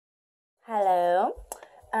Hello.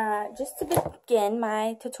 Just to begin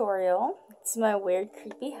my tutorial, it's my weird,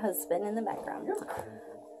 creepy husband in the background.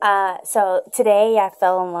 So today I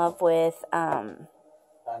fell in love with that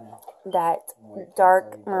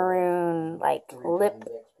dark maroon, like lip.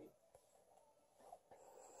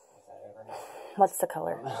 What's the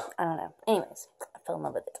color? I don't know. Anyways, I fell in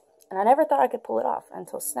love with it. And I never thought I could pull it off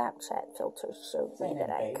until Snapchat filters showed me that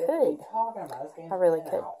I could. I really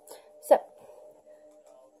could. So,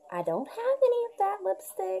 I don't have any of that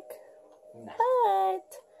lipstick,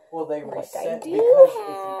 but well, they what reset I do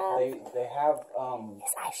because they have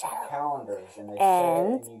is eyeshadow. calendars and they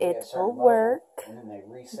And set it, it will work and then they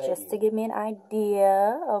reset just to give me an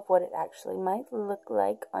idea of what it actually might look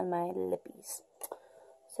like on my lippies.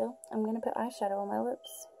 So, I'm going to put eyeshadow on my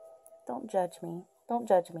lips. Don't judge me. Don't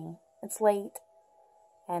judge me. It's late,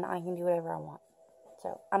 and I can do whatever I want.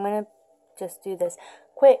 So, I'm going to just do this.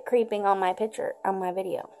 Quit creeping on my picture, on my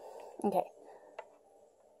video. Okay.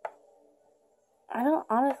 I don't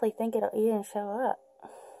honestly think it'll even show up.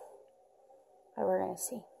 But we're going to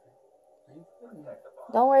see.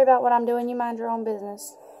 Don't worry about what I'm doing. You mind your own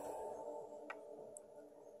business.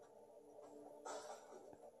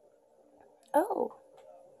 Oh.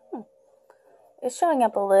 It's showing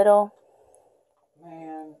up a little.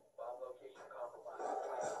 Man.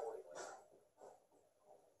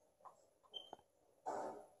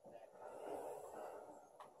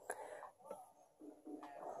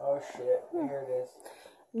 Oh shit, here it is.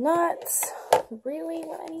 Not really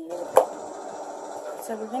what I needed.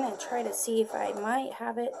 So we're going to try to see if I might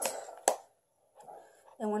have it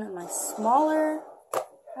in one of my smaller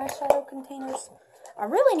eyeshadow containers. I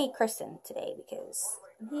really need Kristen today because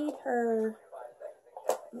I need her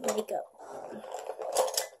makeup.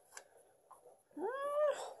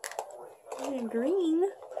 And green.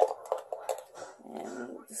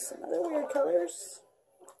 And some other weird colors.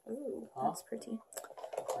 Ooh, that's pretty.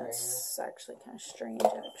 That's actually kind of strange,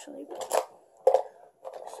 actually.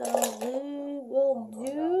 So we will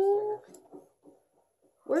do.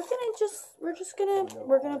 We're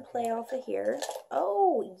gonna play off of here.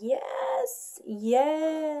 Oh yes,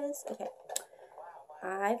 yes. Okay.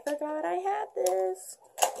 I forgot I had this.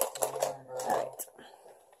 All right.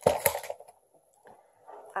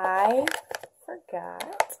 I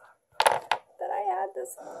forgot that I had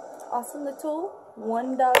this awesome little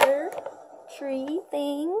 $1 tree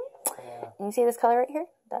thing. And you see this color right here?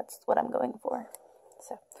 That's what I'm going for.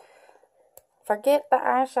 So, forget the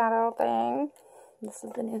eyeshadow thing. This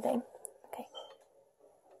is the new thing. Okay.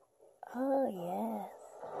 Oh, yes.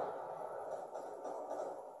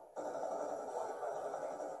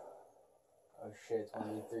 Oh shit, it's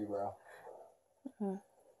 1v3, bro.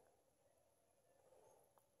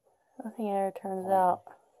 Nothing ever turns out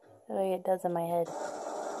the way it does in my head.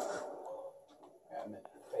 Yeah, I'm in the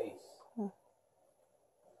face.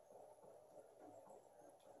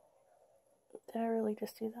 Did I really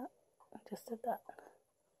just do that? I just did that.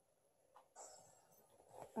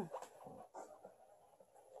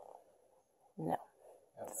 No.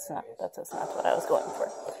 That's not what I was going for.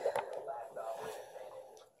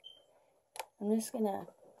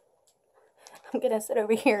 I'm gonna sit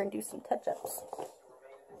over here and do some touch-ups.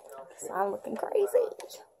 Because I'm looking crazy.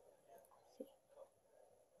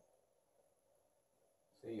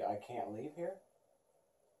 See, I can't leave here?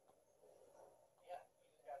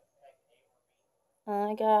 Oh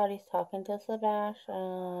my god, he's talking to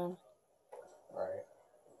Sebastian. Right.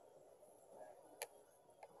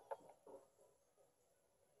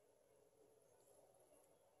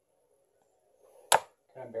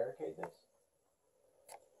 Can I barricade this?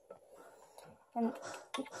 And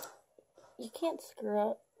you can't screw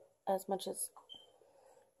up as much as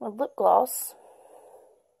with lip gloss.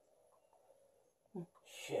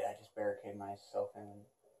 Shit, I just barricaded myself in.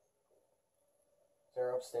 Is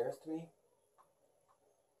there upstairs to me?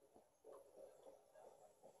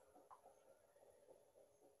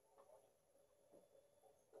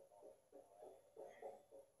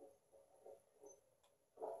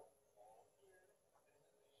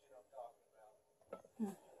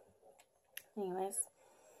 Anyways,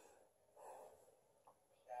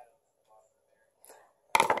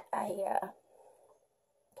 I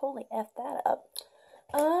totally effed that up.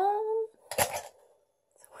 So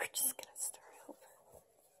we're just gonna start over.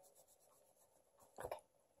 Okay.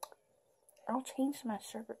 I'll change my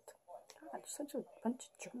shirt. God, such a bunch of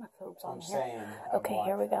germaphobes on here. Okay,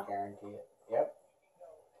 here we go. I guarantee it. Yep.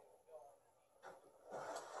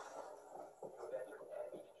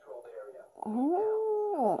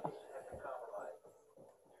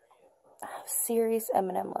 I have serious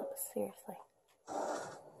M&M lips, seriously.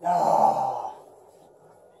 Oh,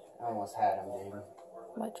 I almost had him, dude.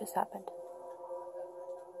 What just happened?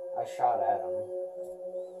 I shot at him.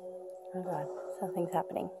 Oh god, something's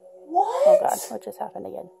happening. What? Oh god, what just happened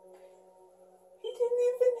again? He didn't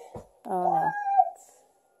even... Oh what?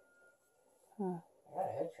 no. I got a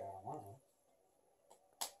headshot on one of them.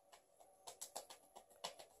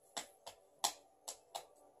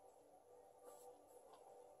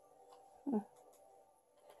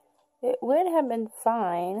 It would have been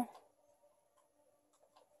fine.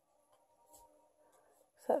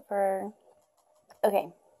 Except for... Okay.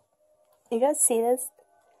 You guys see this?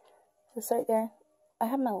 This right there? I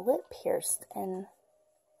have my lip pierced and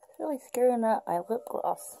it's really screwing up my lip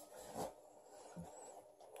gloss.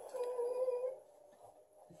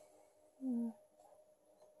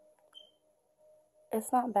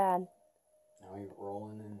 It's not bad. Now you're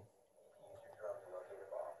rolling in.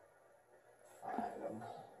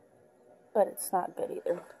 But it's not good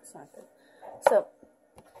either. It's not good. So,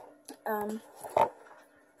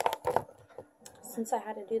 since I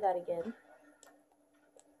had to do that again,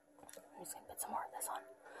 I'm just gonna put some more of this on.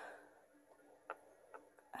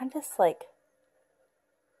 I'm just like,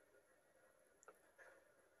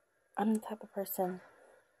 I'm the type of person,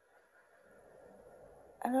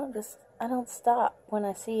 I don't stop when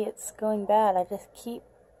I see it's going bad. I just keep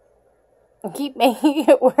making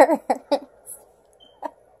it worse.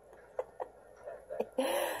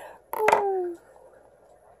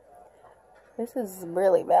 This is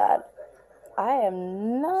really bad. I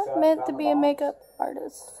am not meant to be a makeup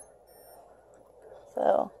artist.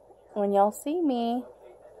 So, when y'all see me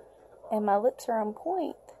and my lips are on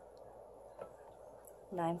point,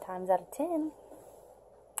 9 times out of 10,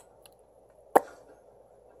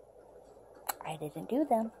 I didn't do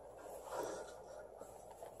them.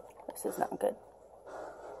 This is not good.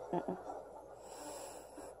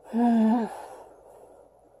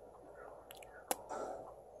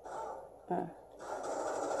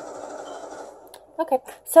 Okay,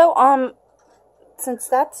 so since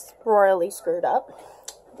that's royally screwed up,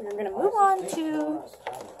 we're gonna move on to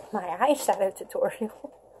my eyeshadow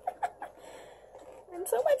tutorial. I'm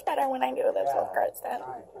so much better when I do this with Kristen.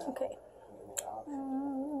 Okay.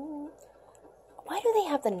 Why do they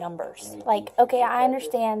have the numbers? Like, okay, I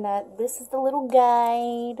understand that this is the little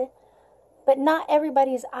guide, but not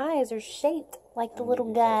everybody's eyes are shaped like the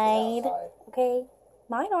little guide. Okay,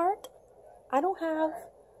 mine aren't. I don't have,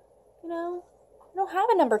 I don't have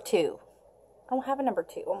a number 2. I don't have a number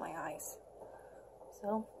 2 on my eyes.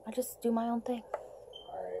 So, I just do my own thing.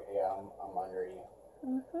 Alright, yeah, I'm under you.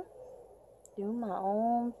 Do my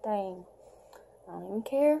own thing. I don't even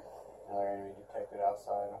care. Another enemy detected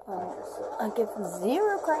outside. I give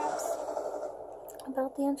 0 craps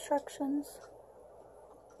about the instructions.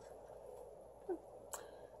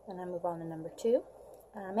 And I move on to number 2.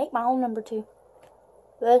 And I make my own number 2.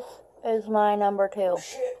 This is my number 2. Oh,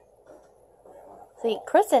 shit. See,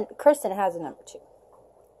 Kristen has a number 2.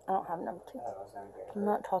 I don't have a number 2. I'm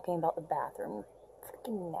not talking about the bathroom.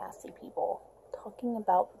 Freaking nasty people. I'm talking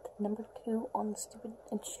about the number 2 on the stupid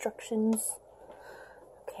instructions.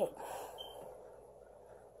 Okay.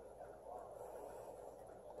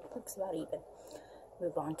 Looks about even.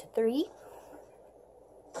 Move on to 3.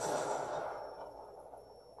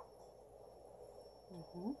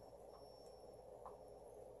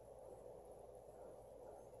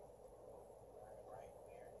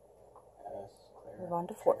 Move on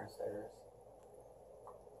to 4. Clear,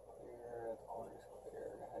 the corner's clear,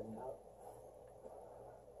 heading up.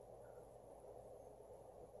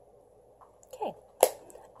 Okay.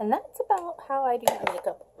 And that's about how I do my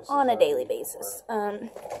makeup on a daily basis. Can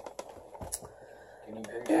you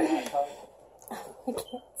bring that on top? I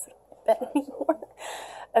can't see my bed anymore.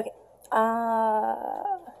 Okay.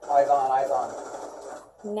 Eyes on.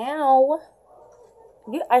 Now,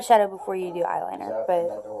 do eyeshadow before you do eyeliner, but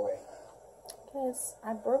because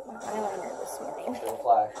I broke my eyeliner this morning.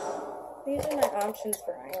 Flash. These are my options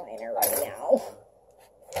for eyeliner right now. Oh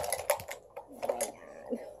my god.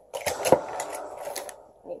 I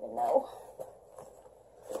don't even know.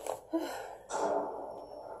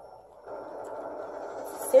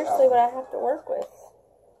 Seriously, what I have to work with.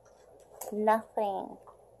 Nothing.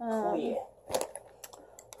 Oh, yeah.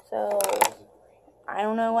 So, I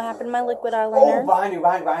don't know what happened to my liquid eyeliner. Oh, behind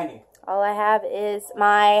you. All I have is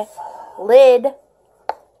my lid.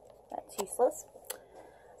 That's useless.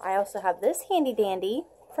 I also have this handy dandy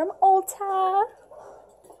from Ulta.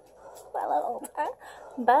 I love Ulta.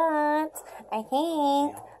 But I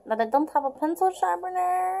think that I don't have a pencil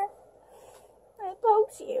sharpener. It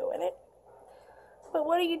pokes you in it. But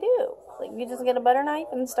what do? Like, you just get a butter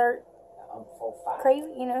knife and start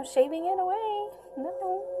crazy, shaving it away.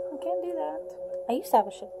 No, I can't do that. I used to have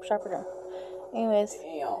a sharpener. Anyways,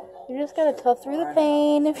 Damn. you just gotta tough through the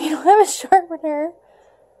pain if you don't have a sharpener.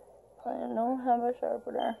 I don't have a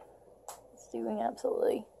sharpener. It's doing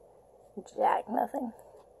absolutely jack nothing.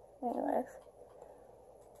 Anyways.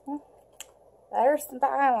 Better than the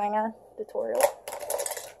eyeliner tutorial.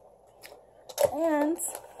 And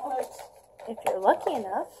if you're lucky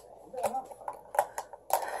enough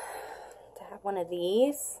to have one of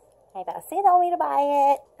these, my bestie told me to buy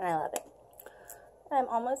it, and I love it. I'm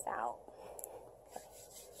almost out.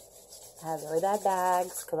 I have really bad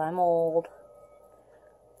bags because I'm old.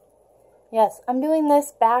 Yes, I'm doing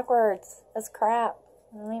this backwards as crap.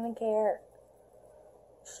 I don't even care.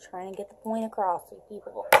 Just trying to get the point across to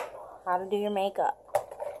people. How to do your makeup.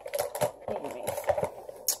 Anyways.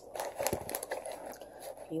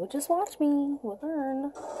 If you would just watch me, you would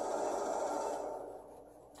learn.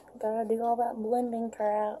 Gotta do all that blending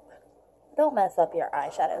crap. Don't mess up your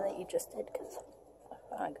eyeshadow that you just did, because that's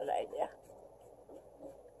not a good idea.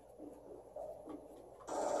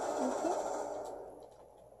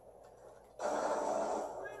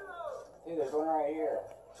 See, there's one right here.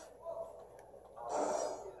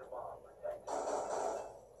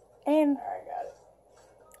 And Alright, got it.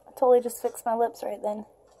 I totally just fixed my lips right then.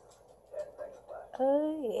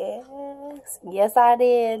 Oh, yes. Yes, I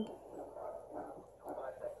did.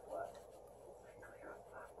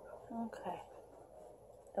 Okay.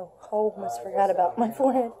 Oh, almost forgot about my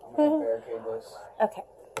forehead. I'm gonna barricade this. Okay.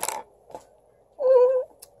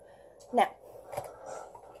 Now,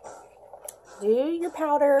 do your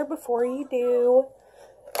powder before you do.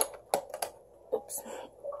 Oops.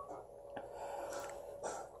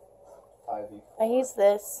 I use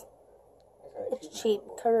this. It's cheap.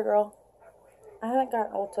 CoverGirl. I haven't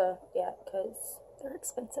got Ulta yet because they're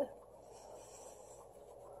expensive.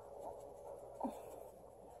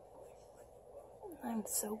 I'm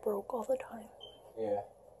so broke all the time. Yeah.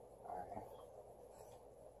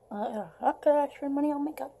 Alright. How could I spend money on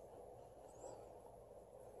makeup?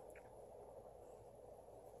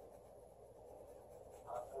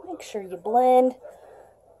 Make sure you blend.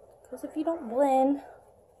 Because if you don't blend,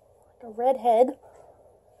 like a redhead,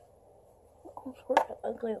 all sorts of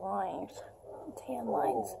ugly lines, tan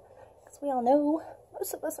lines. Because we all know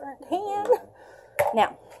most of us aren't tan.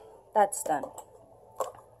 Now, that's done.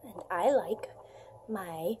 And I like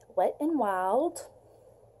my Wet n Wild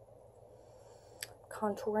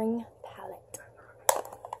contouring palette.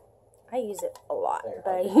 I use it a lot,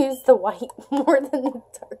 but I use the white more than the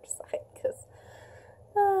dark side because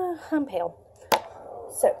I'm pale.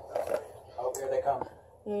 So, oh, here they come.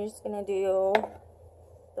 You're just gonna do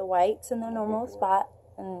the whites in the normal spot,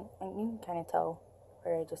 and you can kind of tell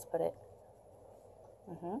where I just put it.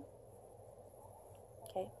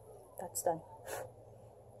 Okay, that's done.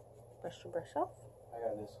 Brush your brush off. I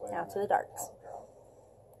got this way. Now to the darks.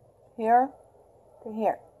 Here to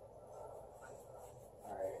here.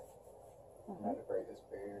 Alright. I'm going to break this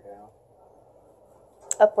barrier down.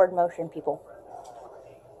 Upward motion, people.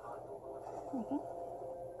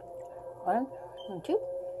 1 and 2.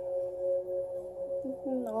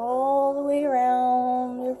 All the way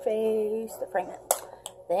around your face to frame it.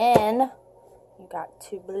 Then you got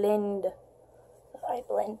to blend. I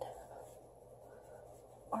blend.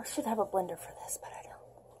 Or I should have a blender for this, but I don't.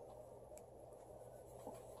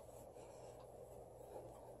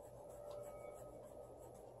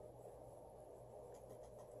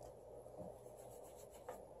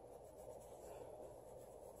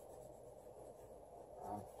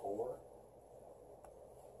 I'm 4.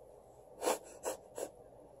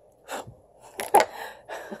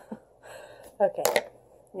 Okay,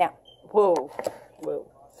 now, whoa.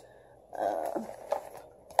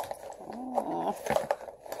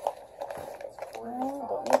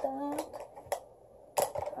 Don't need that.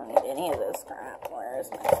 Don't need any of this crap. Where is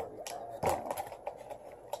my...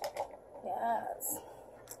 Yes.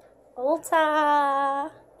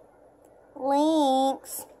 Ulta.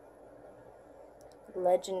 Links.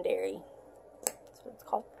 Legendary. That's what it's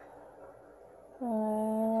called.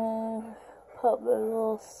 Put the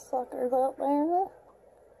little suckers up there.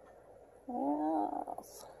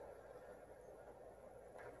 Yes.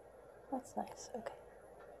 That's nice. Okay.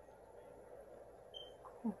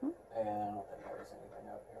 And I don't think there's anything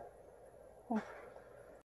up here.